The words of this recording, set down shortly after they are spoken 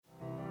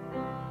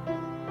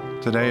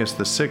Today is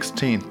the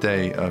 16th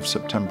day of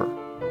September,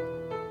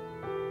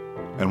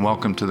 and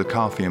welcome to the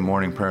Coffee and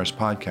Morning Prayers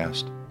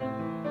podcast.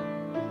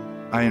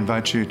 I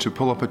invite you to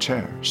pull up a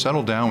chair,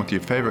 settle down with your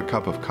favorite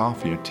cup of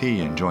coffee or tea,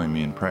 and join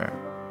me in prayer.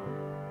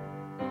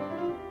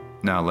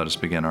 Now let us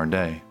begin our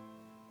day.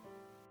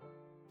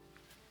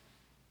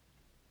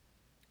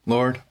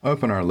 Lord,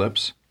 open our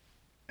lips,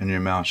 and your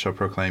mouth shall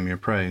proclaim your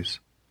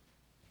praise.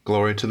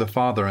 Glory to the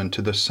Father, and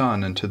to the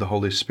Son, and to the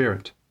Holy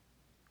Spirit,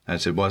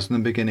 as it was in the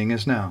beginning,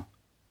 is now,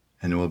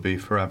 and will be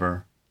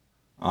forever.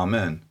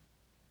 Amen.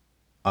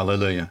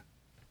 Alleluia.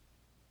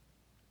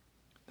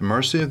 The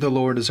mercy of the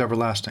Lord is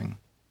everlasting.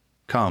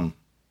 Come,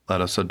 let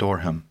us adore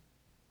him.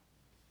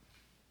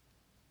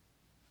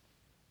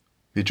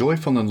 Be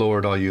joyful in the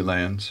Lord, all you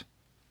lands.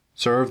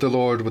 Serve the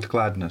Lord with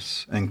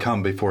gladness, and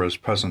come before his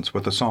presence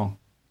with a song.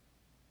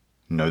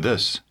 Know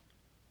this,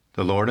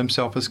 the Lord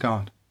himself is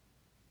God.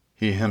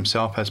 He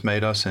himself has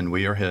made us, and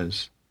we are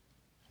his.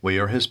 We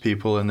are his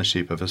people and the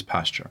sheep of his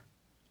pasture.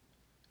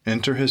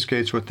 Enter his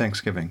gates with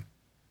thanksgiving.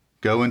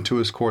 Go into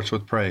his courts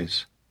with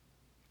praise.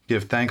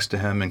 Give thanks to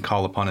him and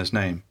call upon his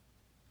name.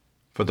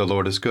 For the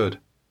Lord is good.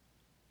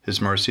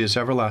 His mercy is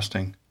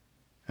everlasting,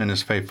 and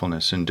his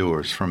faithfulness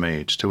endures from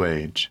age to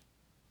age.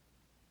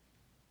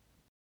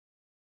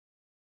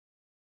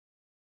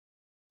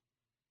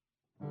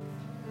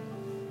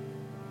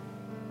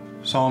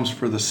 Psalms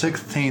for the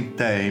 16th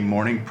day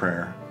morning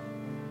prayer.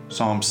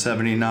 Psalms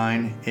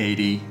 79,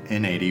 80,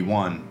 and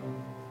 81.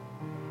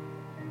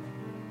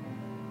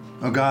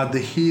 O God, the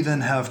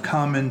heathen have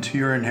come into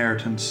your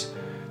inheritance.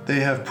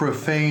 They have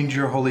profaned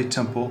your holy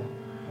temple.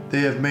 They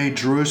have made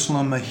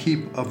Jerusalem a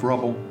heap of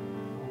rubble.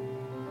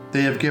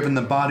 They have given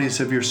the bodies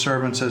of your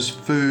servants as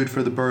food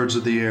for the birds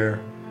of the air,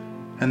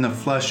 and the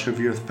flesh of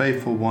your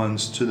faithful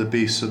ones to the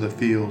beasts of the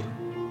field.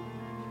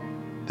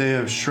 They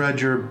have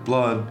shed your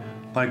blood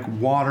like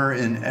water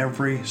in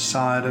every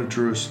side of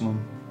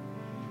Jerusalem,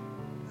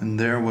 and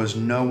there was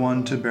no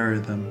one to bury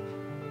them.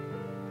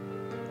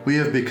 We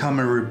have become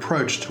a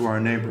reproach to our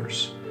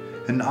neighbors,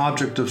 an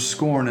object of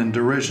scorn and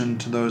derision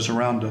to those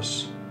around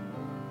us.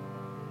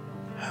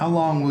 How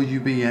long will you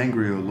be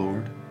angry, O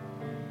Lord?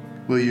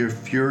 Will your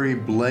fury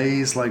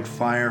blaze like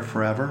fire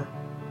forever?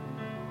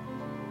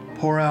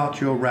 Pour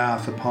out your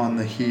wrath upon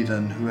the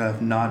heathen who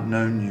have not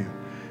known you,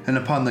 and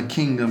upon the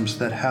kingdoms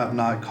that have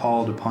not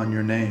called upon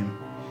your name.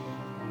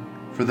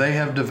 For they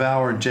have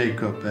devoured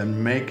Jacob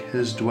and make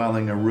his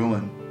dwelling a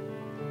ruin.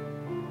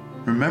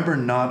 Remember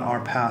not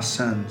our past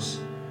sins.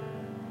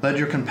 Let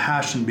your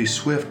compassion be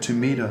swift to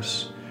meet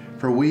us,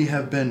 for we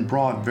have been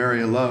brought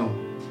very low.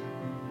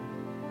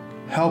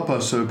 Help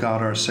us, O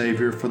God our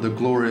Savior, for the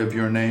glory of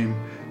your name.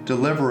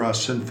 Deliver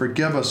us and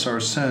forgive us our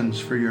sins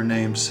for your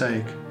name's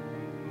sake.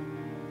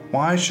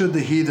 Why should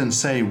the heathen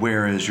say,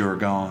 "Where is your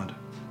God?"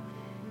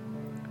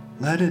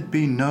 Let it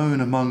be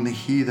known among the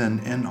heathen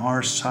in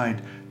our sight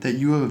that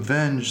you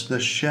avenge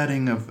the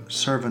shedding of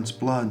servants'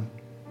 blood.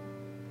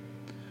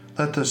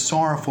 Let the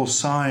sorrowful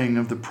sighing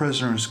of the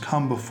prisoners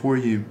come before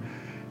you,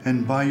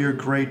 and by your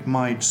great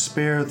might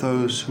spare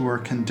those who are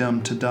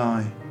condemned to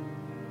die.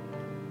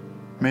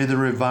 May the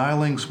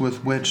revilings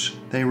with which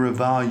they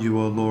revile you,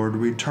 O Lord,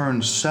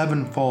 return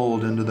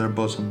sevenfold into their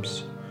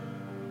bosoms.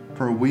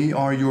 For we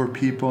are your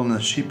people and the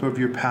sheep of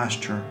your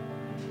pasture.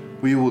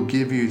 We will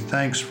give you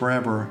thanks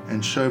forever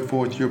and show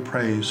forth your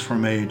praise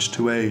from age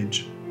to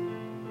age.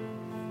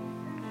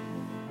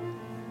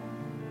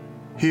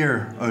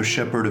 Hear, O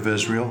shepherd of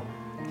Israel,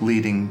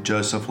 leading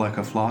Joseph like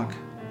a flock.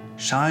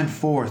 Shine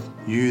forth,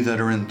 you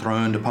that are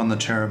enthroned upon the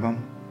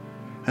cherubim.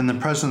 In the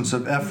presence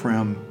of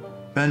Ephraim,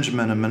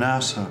 Benjamin, and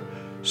Manasseh,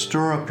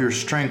 stir up your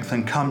strength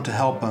and come to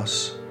help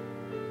us.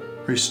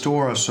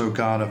 Restore us, O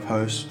God of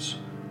hosts.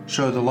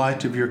 Show the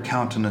light of your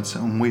countenance,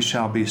 and we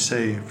shall be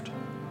saved.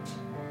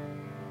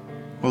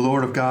 O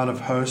Lord of God of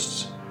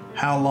hosts,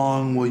 how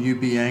long will you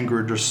be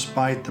angry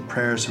despite the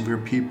prayers of your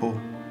people?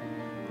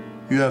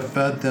 You have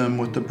fed them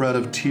with the bread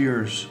of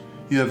tears.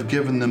 You have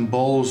given them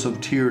bowls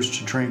of tears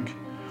to drink.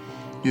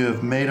 You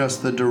have made us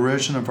the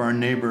derision of our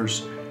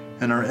neighbors,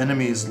 and our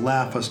enemies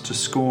laugh us to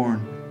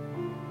scorn.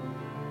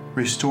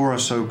 Restore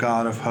us, O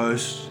God of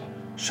hosts.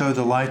 Show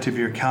the light of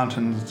your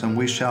countenance, and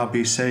we shall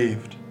be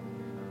saved.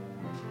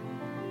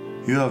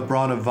 You have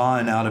brought a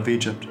vine out of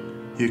Egypt.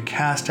 You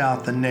cast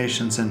out the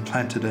nations and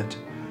planted it.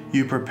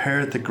 You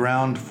prepared the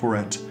ground for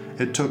it.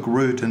 It took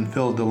root and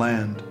filled the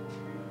land.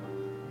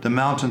 The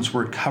mountains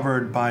were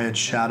covered by its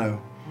shadow,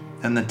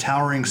 and the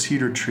towering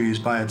cedar trees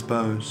by its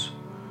boughs.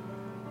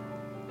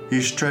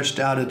 You stretched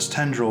out its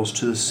tendrils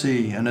to the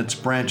sea and its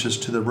branches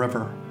to the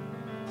river.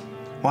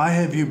 Why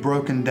have you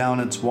broken down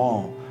its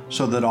wall,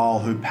 so that all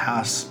who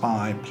pass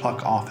by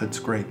pluck off its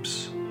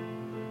grapes?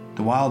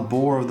 The wild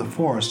boar of the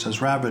forest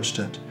has ravaged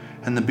it,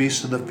 and the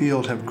beasts of the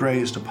field have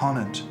grazed upon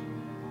it.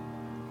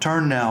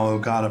 Turn now, O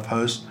God of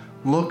hosts,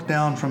 look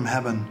down from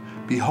heaven.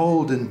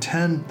 Behold and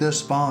tend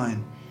this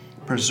vine.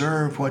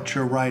 Preserve what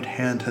your right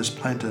hand has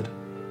planted.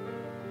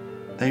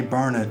 They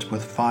burn it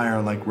with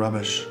fire like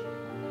rubbish.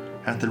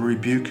 At the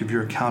rebuke of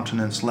your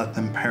countenance, let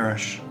them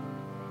perish.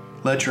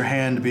 Let your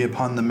hand be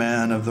upon the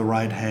man of the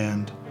right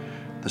hand,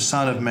 the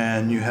Son of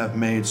Man you have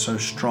made so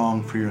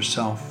strong for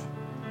yourself,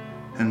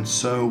 and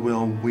so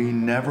will we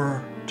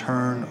never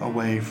turn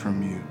away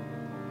from you.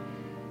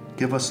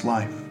 Give us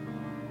life,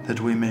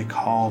 that we may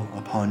call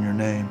upon your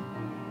name.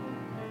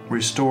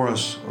 Restore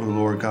us, O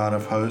Lord God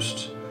of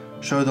hosts.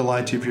 Show the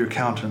light of your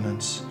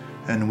countenance,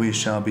 and we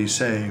shall be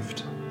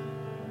saved.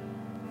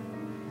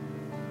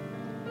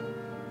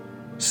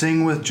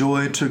 Sing with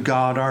joy to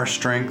God our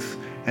strength,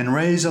 and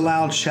raise a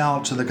loud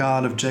shout to the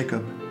God of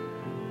Jacob.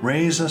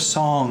 Raise a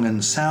song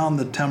and sound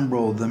the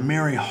timbrel, the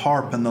merry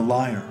harp and the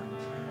lyre.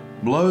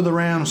 Blow the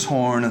ram's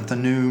horn at the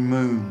new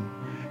moon,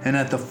 and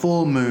at the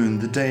full moon,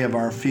 the day of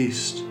our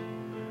feast.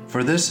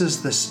 For this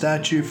is the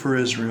statute for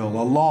Israel,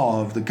 a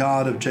law of the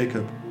God of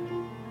Jacob.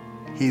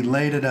 He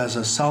laid it as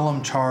a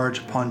solemn charge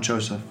upon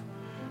Joseph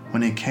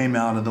when he came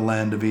out of the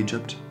land of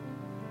Egypt.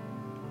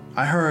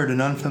 I heard an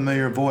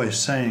unfamiliar voice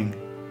saying,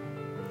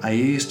 I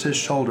eased his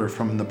shoulder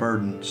from the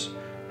burdens.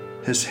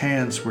 His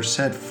hands were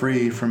set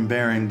free from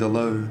bearing the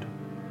load.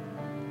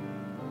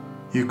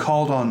 You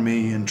called on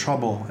me in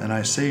trouble, and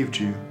I saved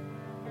you.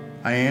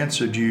 I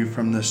answered you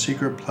from the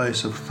secret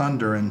place of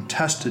thunder and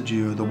tested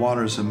you at the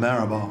waters of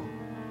Meribah.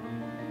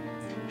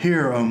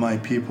 Hear, O my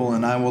people,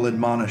 and I will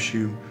admonish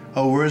you.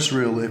 O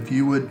Israel, if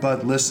you would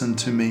but listen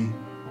to me.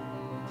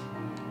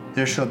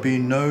 There shall be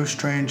no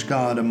strange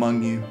God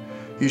among you.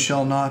 You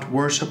shall not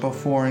worship a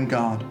foreign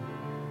god.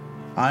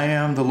 I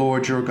am the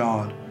Lord your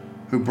God,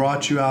 who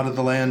brought you out of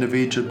the land of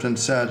Egypt and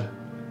said,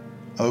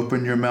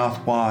 Open your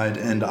mouth wide,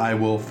 and I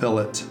will fill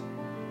it.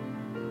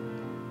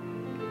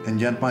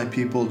 And yet my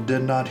people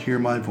did not hear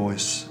my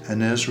voice,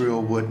 and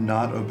Israel would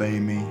not obey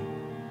me.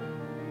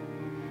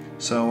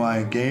 So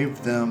I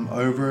gave them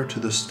over to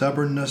the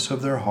stubbornness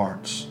of their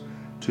hearts,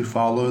 to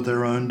follow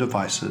their own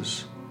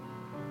devices.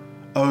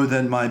 Oh,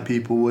 that my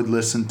people would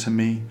listen to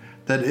me,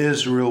 that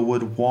Israel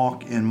would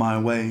walk in my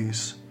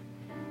ways.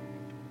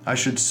 I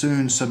should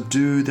soon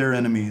subdue their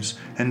enemies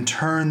and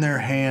turn their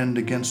hand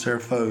against their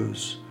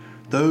foes.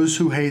 Those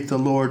who hate the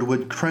Lord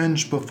would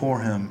cringe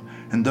before him,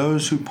 and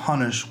those who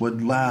punish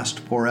would last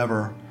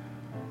forever.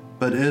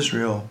 But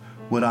Israel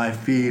would I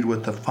feed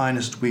with the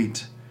finest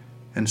wheat,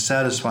 and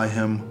satisfy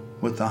him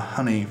with the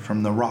honey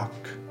from the rock.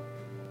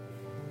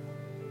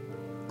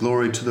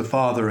 Glory to the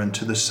Father, and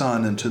to the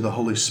Son, and to the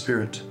Holy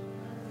Spirit,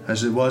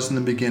 as it was in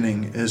the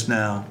beginning, is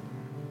now,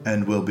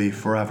 and will be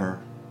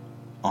forever.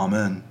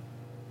 Amen.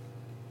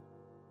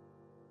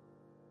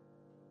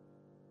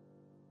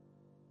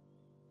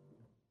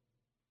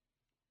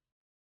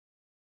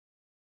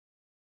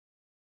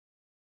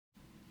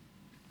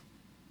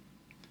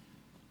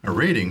 A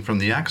reading from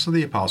the Acts of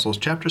the Apostles,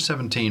 chapter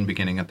 17,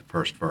 beginning at the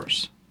first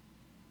verse.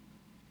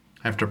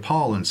 After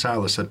Paul and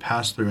Silas had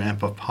passed through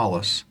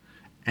Amphipolis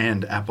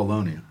and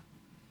Apollonia,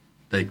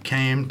 they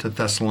came to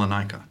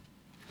Thessalonica,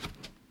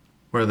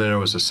 where there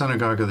was a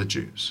synagogue of the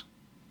Jews.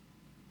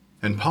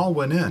 And Paul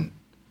went in,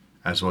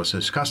 as was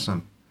his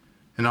custom,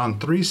 and on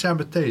 3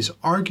 Sabbath days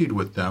argued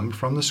with them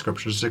from the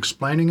Scriptures,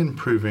 explaining and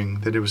proving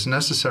that it was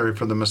necessary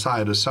for the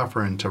Messiah to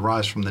suffer and to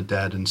rise from the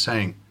dead, and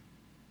saying,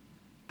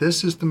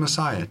 This is the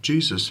Messiah,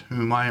 Jesus,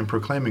 whom I am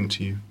proclaiming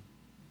to you.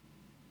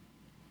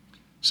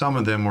 Some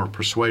of them were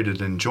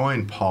persuaded and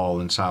joined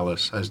Paul and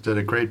Silas, as did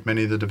a great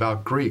many of the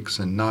devout Greeks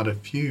and not a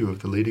few of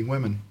the leading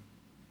women.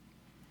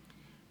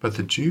 But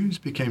the Jews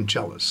became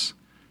jealous,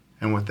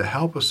 and with the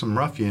help of some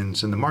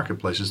ruffians in the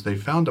marketplaces, they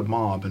found a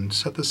mob and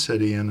set the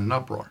city in an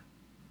uproar.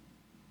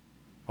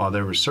 While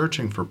they were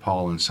searching for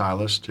Paul and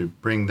Silas to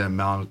bring them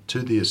out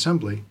to the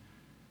assembly,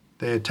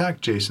 they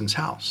attacked Jason's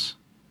house.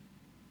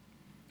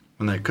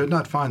 When they could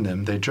not find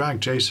them, they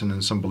dragged Jason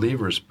and some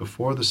believers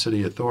before the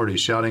city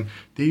authorities, shouting,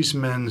 These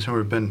men who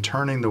have been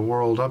turning the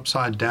world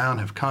upside down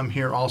have come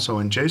here also,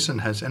 and Jason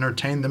has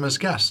entertained them as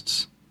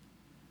guests.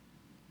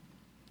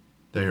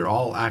 They are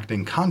all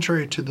acting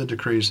contrary to the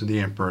decrees of the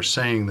emperor,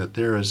 saying that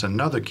there is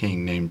another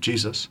king named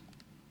Jesus.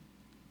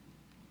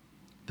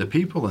 The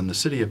people and the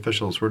city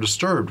officials were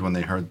disturbed when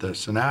they heard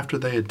this, and after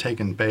they had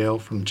taken bail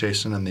from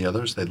Jason and the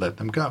others, they let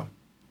them go.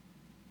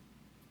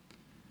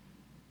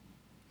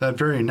 That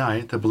very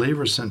night, the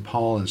believers sent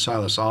Paul and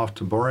Silas off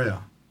to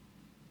Berea.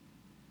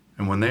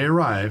 And when they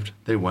arrived,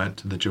 they went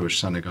to the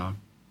Jewish synagogue.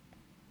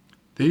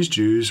 These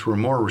Jews were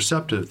more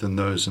receptive than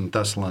those in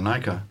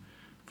Thessalonica,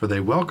 for they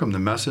welcomed the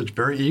message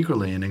very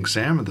eagerly and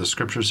examined the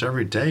Scriptures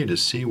every day to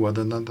see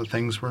whether or not the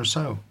things were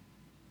so.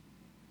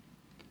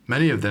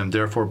 Many of them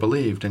therefore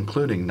believed,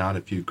 including not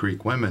a few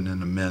Greek women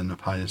and men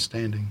of high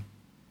standing.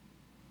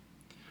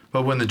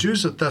 But when the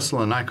Jews of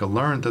Thessalonica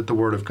learned that the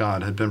word of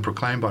God had been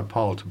proclaimed by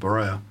Paul to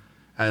Berea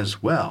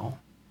as well,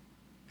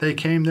 they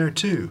came there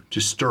too to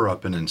stir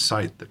up and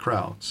incite the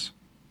crowds.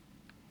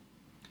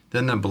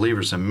 Then the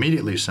believers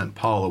immediately sent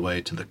Paul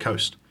away to the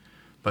coast,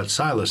 but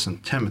Silas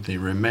and Timothy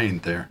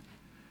remained there.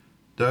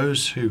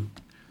 Those who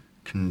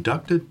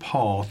conducted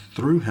Paul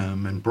through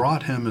him and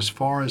brought him as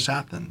far as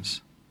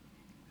Athens.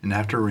 And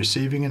after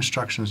receiving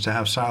instructions to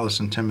have Silas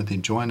and Timothy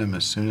join him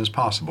as soon as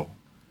possible,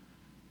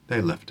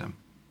 they left him.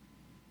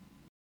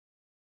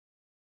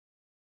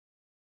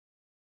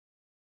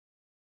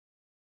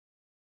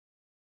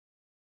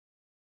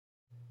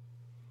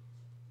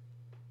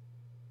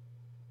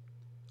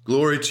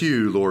 Glory to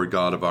you, Lord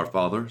God of our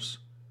fathers.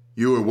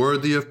 You are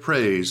worthy of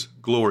praise.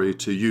 Glory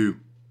to you.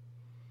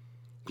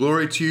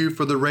 Glory to you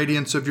for the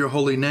radiance of your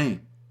holy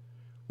name.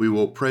 We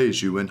will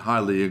praise you and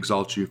highly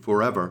exalt you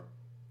forever.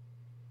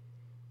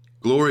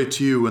 Glory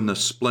to you in the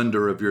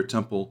splendor of your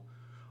temple.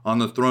 On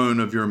the throne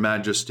of your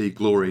majesty,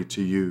 glory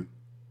to you.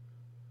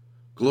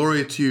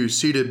 Glory to you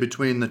seated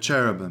between the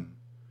cherubim.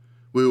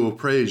 We will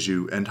praise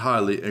you and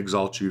highly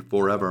exalt you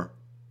forever.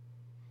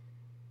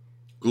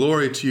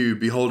 Glory to you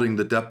beholding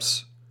the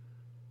depths.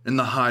 In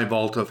the high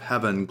vault of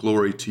heaven,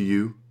 glory to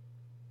you.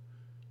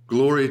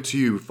 Glory to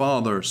you,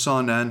 Father,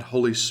 Son, and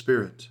Holy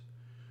Spirit.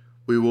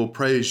 We will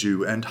praise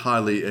you and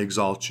highly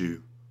exalt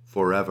you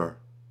forever.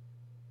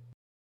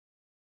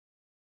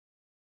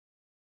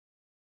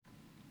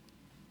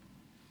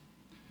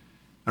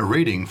 A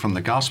reading from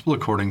the Gospel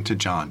according to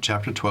John,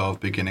 chapter 12,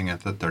 beginning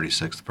at the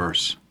 36th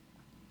verse.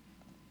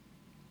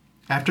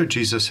 After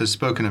Jesus had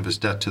spoken of his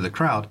death to the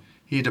crowd,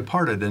 he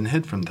departed and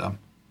hid from them.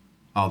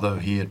 Although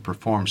he had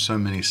performed so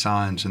many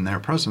signs in their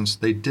presence,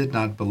 they did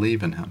not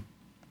believe in him.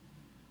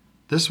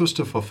 This was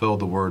to fulfill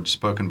the words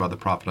spoken by the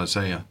prophet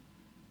Isaiah.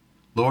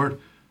 Lord,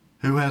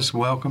 who has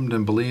welcomed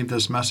and believed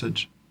this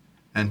message?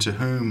 And to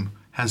whom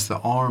has the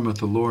arm of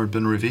the Lord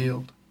been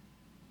revealed?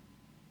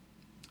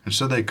 And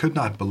so they could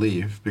not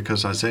believe,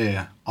 because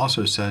Isaiah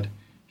also said,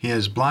 He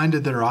has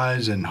blinded their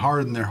eyes and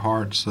hardened their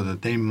hearts, so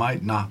that they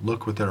might not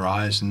look with their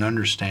eyes and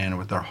understand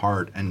with their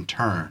heart and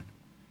turn,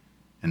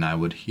 and I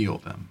would heal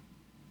them.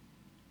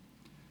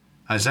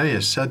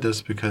 Isaiah said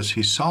this because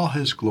he saw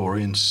his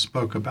glory and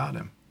spoke about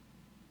him.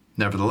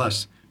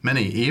 Nevertheless,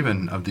 many,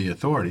 even of the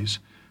authorities,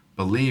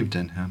 believed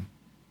in him.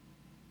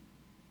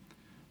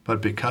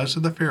 But because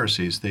of the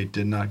Pharisees, they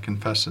did not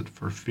confess it,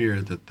 for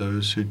fear that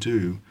those who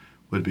do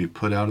would be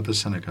put out of the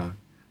synagogue,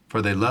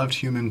 for they loved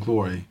human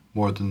glory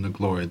more than the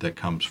glory that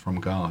comes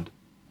from God.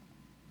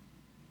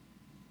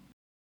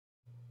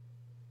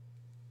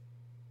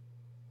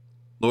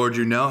 Lord,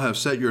 you now have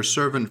set your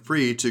servant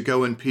free to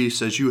go in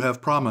peace as you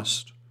have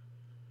promised.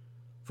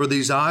 For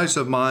these eyes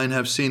of mine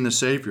have seen the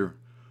Savior,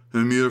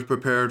 whom you have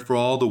prepared for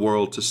all the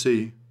world to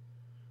see,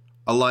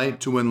 a light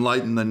to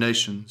enlighten the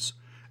nations,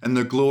 and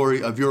the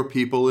glory of your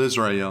people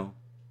Israel.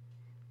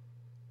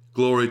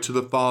 Glory to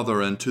the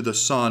Father, and to the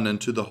Son, and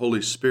to the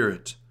Holy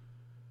Spirit,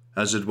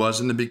 as it was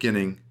in the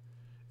beginning,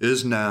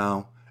 is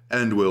now,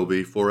 and will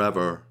be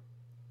forever.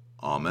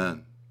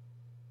 Amen.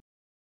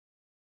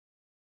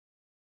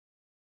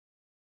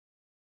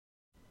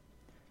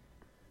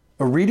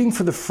 A reading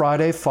for the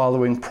Friday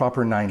following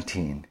Proper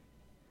 19.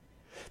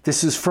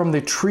 This is from the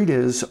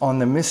Treatise on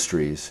the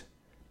Mysteries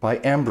by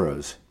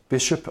Ambrose,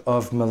 Bishop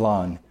of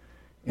Milan,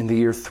 in the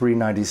year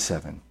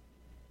 397.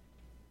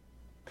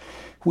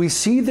 We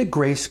see that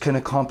grace can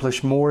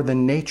accomplish more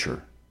than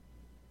nature,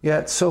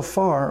 yet so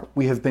far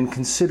we have been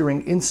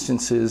considering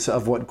instances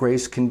of what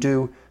grace can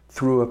do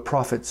through a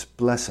prophet's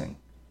blessing.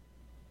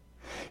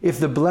 If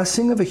the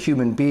blessing of a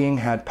human being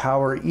had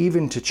power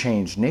even to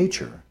change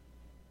nature,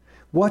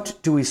 what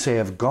do we say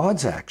of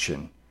God's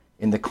action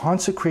in the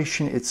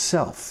consecration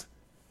itself,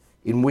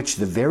 in which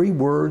the very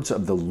words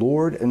of the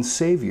Lord and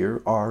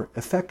Savior are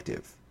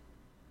effective?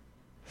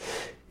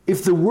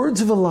 If the words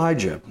of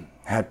Elijah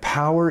had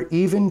power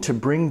even to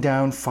bring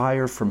down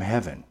fire from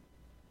heaven,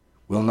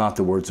 will not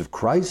the words of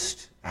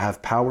Christ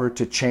have power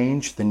to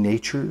change the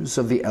natures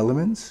of the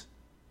elements?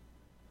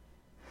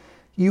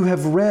 You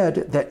have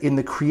read that in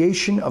the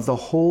creation of the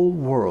whole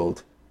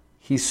world,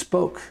 he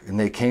spoke and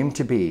they came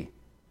to be.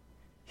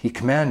 He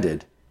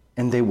commanded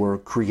and they were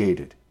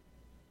created.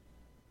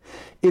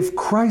 If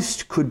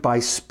Christ could by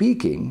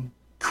speaking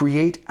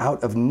create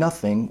out of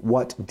nothing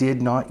what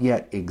did not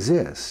yet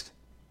exist,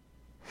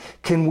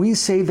 can we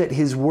say that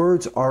his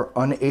words are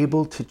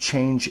unable to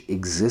change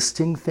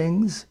existing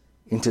things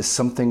into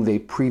something they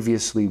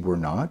previously were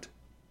not?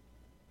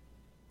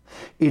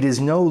 It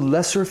is no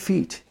lesser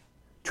feat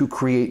to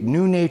create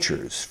new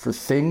natures for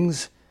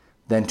things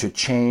than to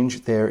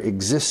change their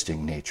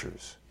existing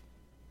natures.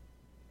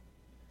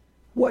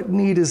 What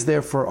need is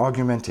there for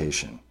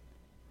argumentation?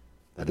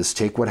 Let us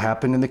take what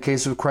happened in the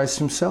case of Christ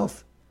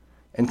himself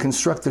and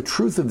construct the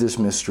truth of this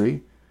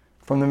mystery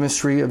from the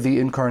mystery of the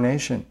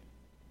Incarnation.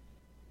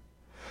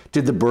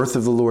 Did the birth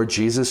of the Lord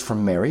Jesus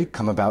from Mary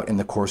come about in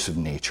the course of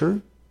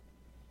nature?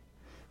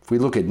 If we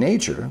look at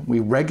nature,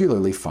 we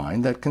regularly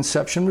find that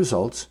conception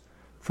results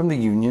from the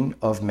union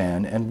of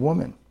man and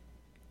woman.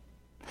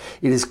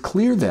 It is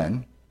clear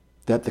then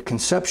that the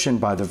conception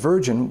by the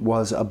Virgin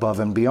was above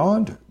and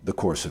beyond the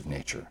course of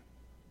nature.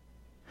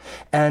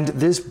 And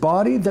this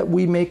body that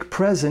we make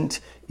present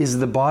is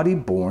the body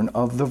born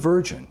of the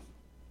Virgin.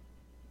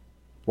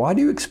 Why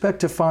do you expect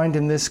to find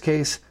in this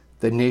case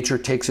that nature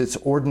takes its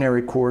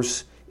ordinary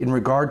course in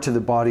regard to the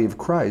body of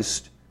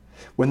Christ,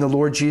 when the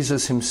Lord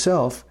Jesus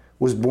himself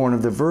was born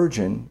of the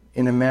Virgin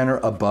in a manner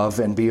above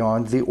and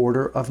beyond the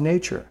order of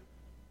nature?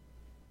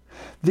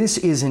 This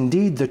is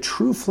indeed the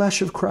true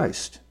flesh of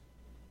Christ,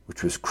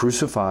 which was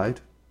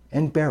crucified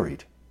and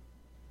buried.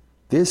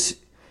 This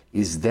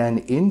is then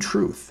in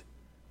truth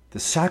the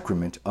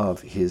sacrament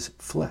of his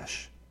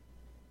flesh.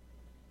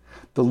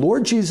 The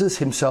Lord Jesus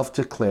himself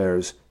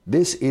declares,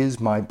 "This is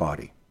my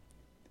body."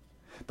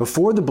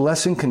 Before the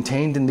blessing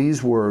contained in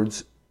these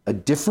words, a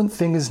different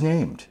thing is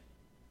named.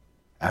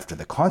 After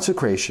the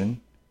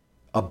consecration,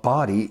 a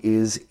body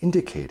is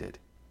indicated.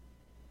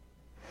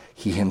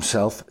 He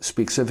himself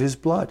speaks of his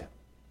blood.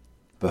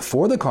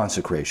 Before the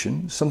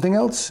consecration, something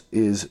else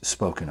is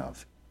spoken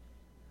of.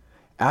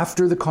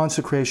 After the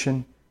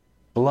consecration,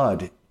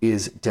 blood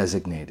is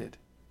designated.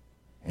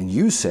 And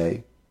you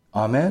say,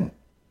 "Amen."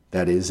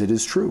 That is, it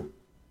is true.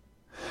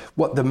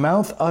 What the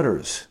mouth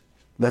utters,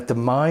 let the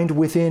mind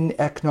within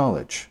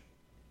acknowledge.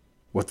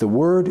 What the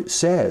word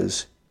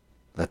says,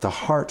 let the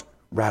heart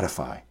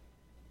ratify.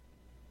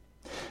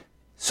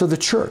 So the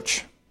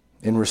church,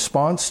 in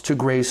response to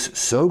grace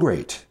so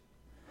great,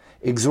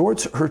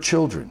 exhorts her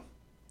children,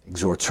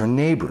 exhorts her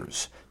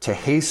neighbors to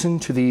hasten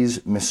to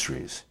these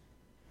mysteries.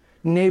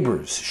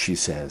 Neighbors, she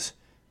says,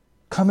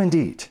 come and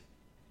eat.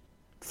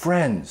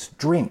 Friends,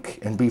 drink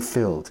and be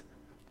filled.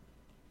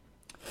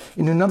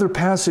 In another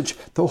passage,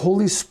 the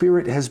Holy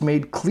Spirit has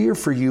made clear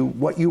for you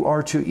what you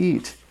are to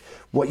eat,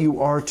 what you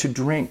are to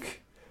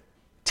drink.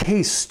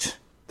 Taste,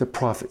 the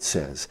prophet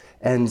says,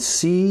 and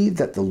see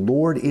that the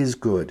Lord is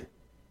good.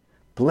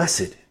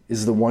 Blessed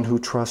is the one who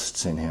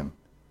trusts in him.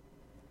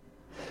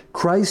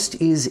 Christ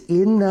is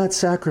in that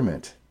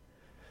sacrament,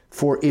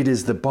 for it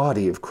is the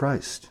body of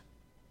Christ.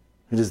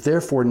 It is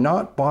therefore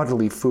not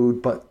bodily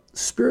food, but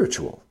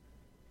spiritual.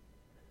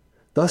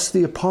 Thus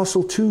the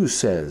Apostle too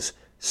says,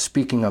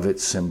 speaking of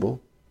its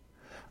symbol,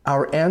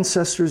 our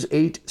ancestors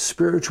ate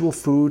spiritual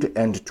food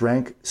and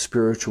drank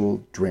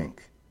spiritual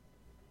drink.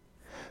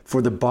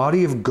 For the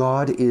body of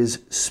God is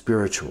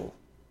spiritual.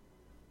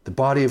 The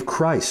body of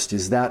Christ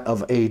is that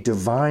of a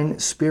divine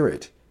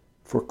spirit,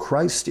 for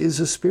Christ is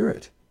a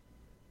spirit.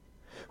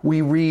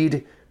 We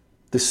read,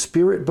 the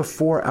Spirit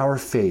before our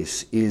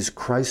face is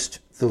Christ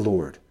the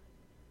Lord.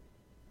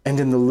 And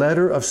in the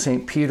letter of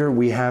St. Peter,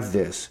 we have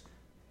this,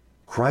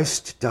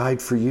 Christ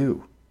died for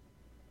you.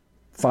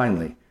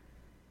 Finally,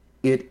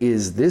 it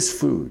is this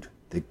food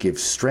that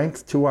gives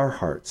strength to our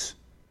hearts,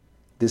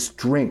 this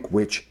drink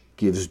which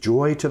gives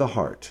joy to the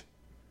heart,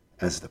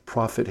 as the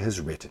prophet has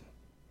written.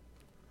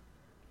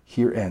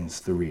 Here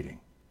ends the reading.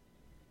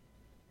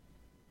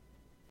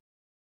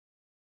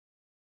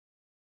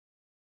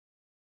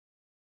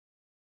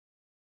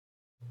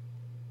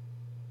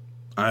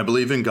 I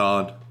believe in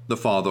God, the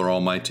Father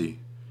Almighty,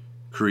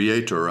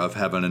 creator of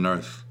heaven and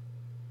earth.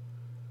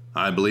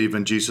 I believe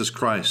in Jesus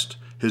Christ,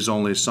 his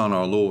only Son,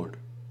 our Lord.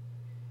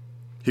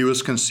 He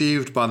was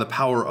conceived by the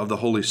power of the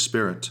Holy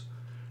Spirit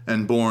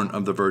and born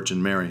of the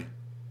Virgin Mary,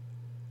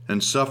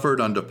 and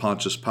suffered under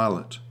Pontius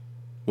Pilate,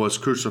 was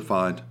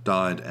crucified,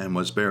 died, and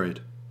was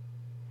buried.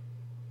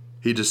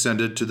 He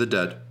descended to the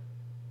dead.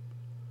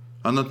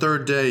 On the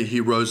third day he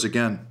rose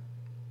again.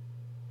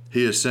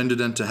 He ascended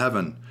into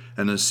heaven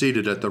and is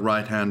seated at the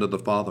right hand of the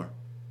Father.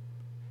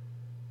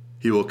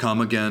 He will come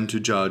again to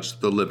judge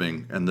the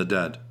living and the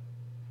dead.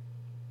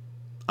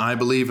 I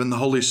believe in the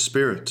Holy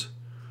Spirit,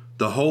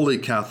 the Holy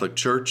Catholic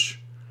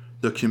Church,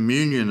 the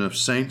communion of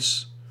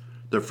saints,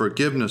 the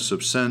forgiveness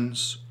of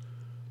sins,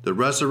 the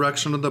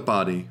resurrection of the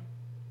body,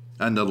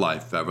 and the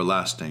life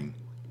everlasting.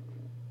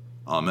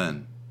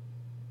 Amen.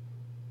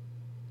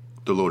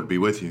 The Lord be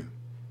with you,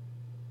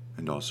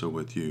 and also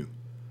with you.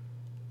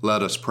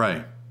 Let us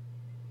pray.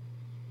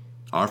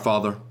 Our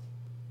Father,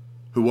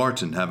 who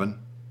art in heaven,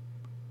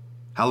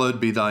 hallowed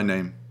be thy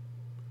name.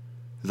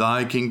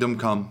 Thy kingdom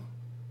come,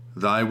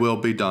 thy will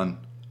be done,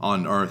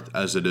 on earth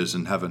as it is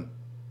in heaven.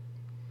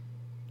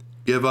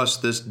 Give us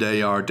this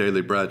day our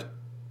daily bread,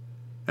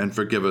 and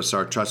forgive us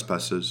our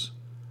trespasses,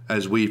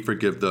 as we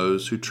forgive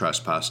those who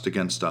trespass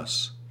against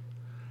us.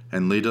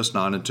 And lead us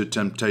not into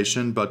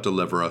temptation, but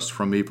deliver us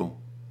from evil.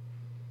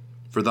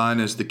 For thine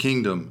is the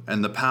kingdom,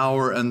 and the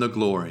power, and the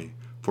glory,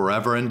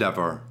 forever and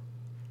ever.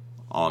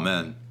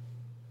 Amen.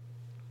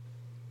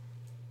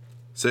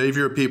 Save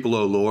your people,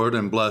 O Lord,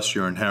 and bless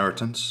your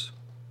inheritance.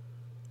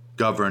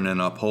 Govern and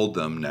uphold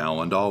them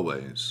now and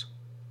always.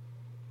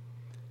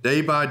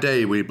 Day by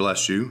day we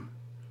bless you.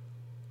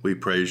 We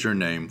praise your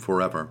name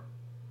forever.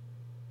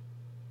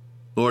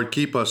 Lord,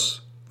 keep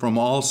us from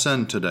all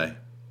sin today.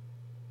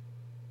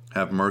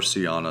 Have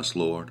mercy on us,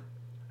 Lord.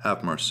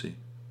 Have mercy.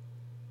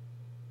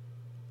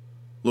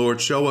 Lord,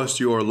 show us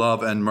your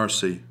love and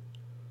mercy,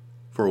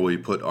 for we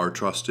put our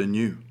trust in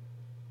you.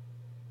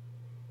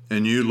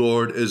 In you,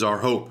 Lord, is our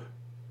hope,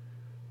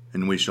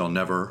 and we shall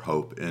never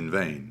hope in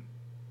vain.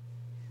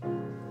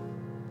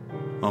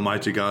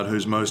 Almighty God,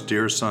 whose most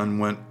dear Son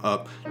went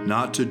up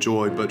not to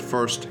joy, but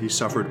first he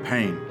suffered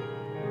pain,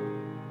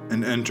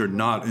 and entered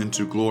not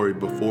into glory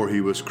before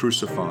he was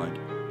crucified,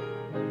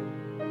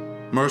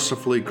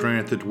 mercifully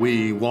grant that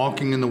we,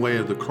 walking in the way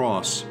of the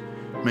cross,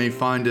 may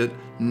find it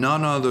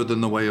none other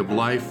than the way of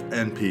life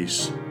and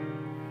peace.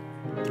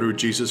 Through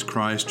Jesus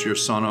Christ, your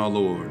Son, our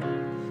Lord.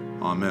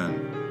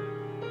 Amen.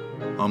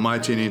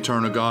 Almighty and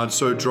eternal God,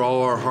 so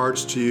draw our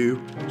hearts to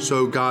you,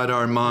 so guide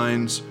our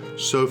minds,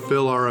 so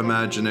fill our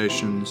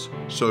imaginations,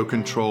 so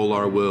control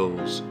our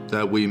wills,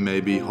 that we may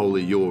be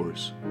wholly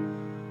yours.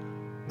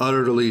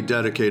 utterly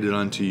dedicated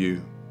unto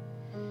you.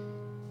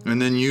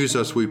 And then use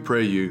us, we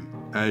pray you,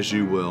 as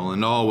you will,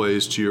 and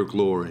always to your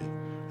glory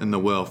and the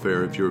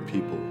welfare of your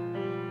people.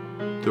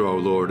 Through our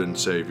Lord and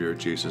Savior,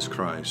 Jesus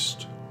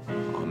Christ.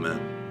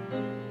 Amen.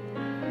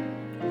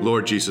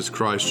 Lord Jesus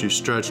Christ, you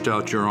stretched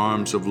out your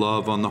arms of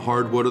love on the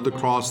hard wood of the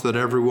cross that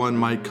everyone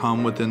might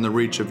come within the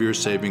reach of your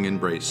saving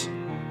embrace.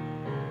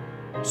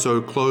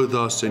 So clothe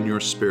us in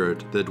your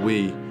Spirit, that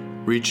we,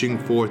 reaching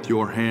forth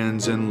your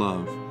hands in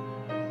love,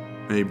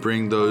 may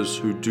bring those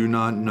who do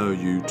not know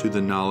you to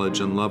the knowledge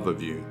and love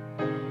of you,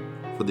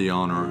 for the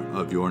honor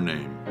of your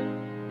name.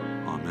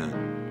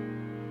 Amen.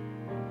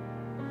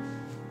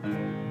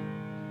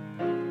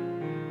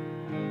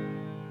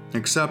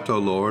 Accept, O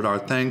Lord, our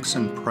thanks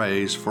and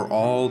praise for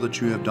all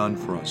that you have done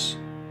for us.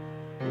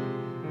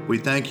 We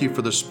thank you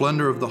for the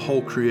splendor of the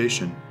whole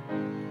creation,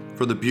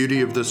 for the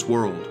beauty of this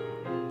world,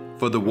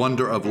 for the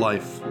wonder of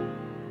life,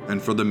 and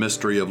for the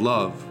mystery of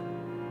love.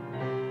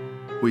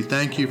 We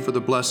thank you for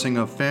the blessing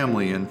of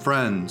family and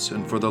friends,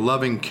 and for the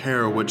loving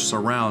care which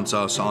surrounds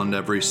us on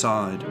every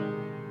side.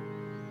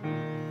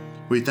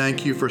 We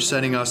thank you for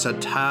setting us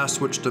at tasks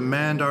which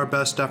demand our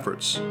best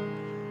efforts,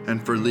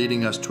 and for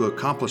leading us to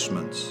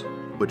accomplishments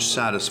which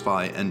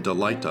satisfy and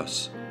delight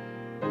us.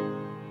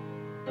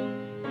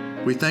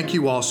 We thank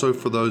you also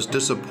for those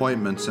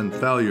disappointments and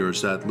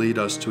failures that lead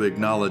us to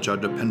acknowledge our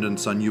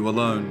dependence on you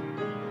alone.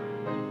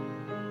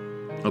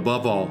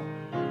 Above all,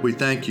 we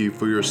thank you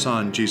for your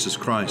Son, Jesus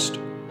Christ,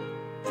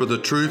 for the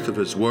truth of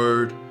his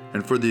word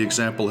and for the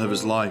example of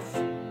his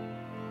life,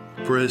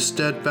 for his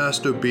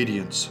steadfast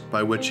obedience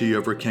by which he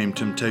overcame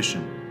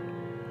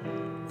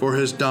temptation, for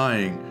his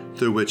dying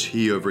through which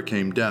he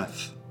overcame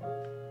death,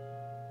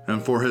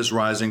 and for his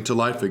rising to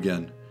life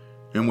again,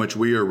 in which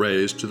we are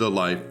raised to the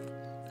life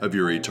of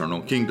your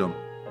eternal kingdom.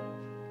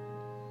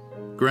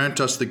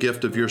 Grant us the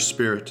gift of your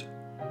Spirit,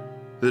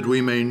 that we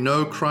may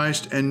know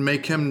Christ and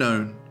make him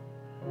known,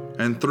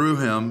 and through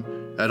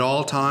him, at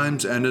all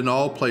times and in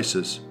all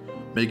places,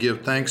 may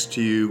give thanks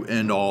to you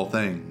in all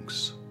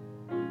things.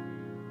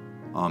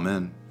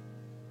 Amen.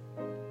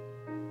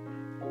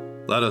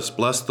 Let us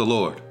bless the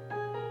Lord.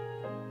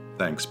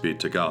 Thanks be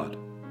to God.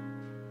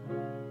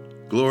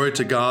 Glory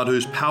to God,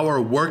 whose power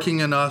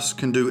working in us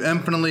can do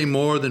infinitely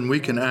more than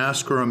we can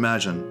ask or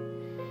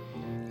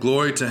imagine.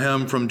 Glory to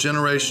him from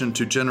generation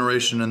to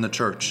generation in the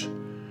church,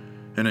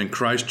 and in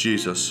Christ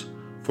Jesus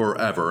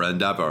forever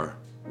and ever.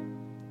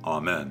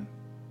 Amen.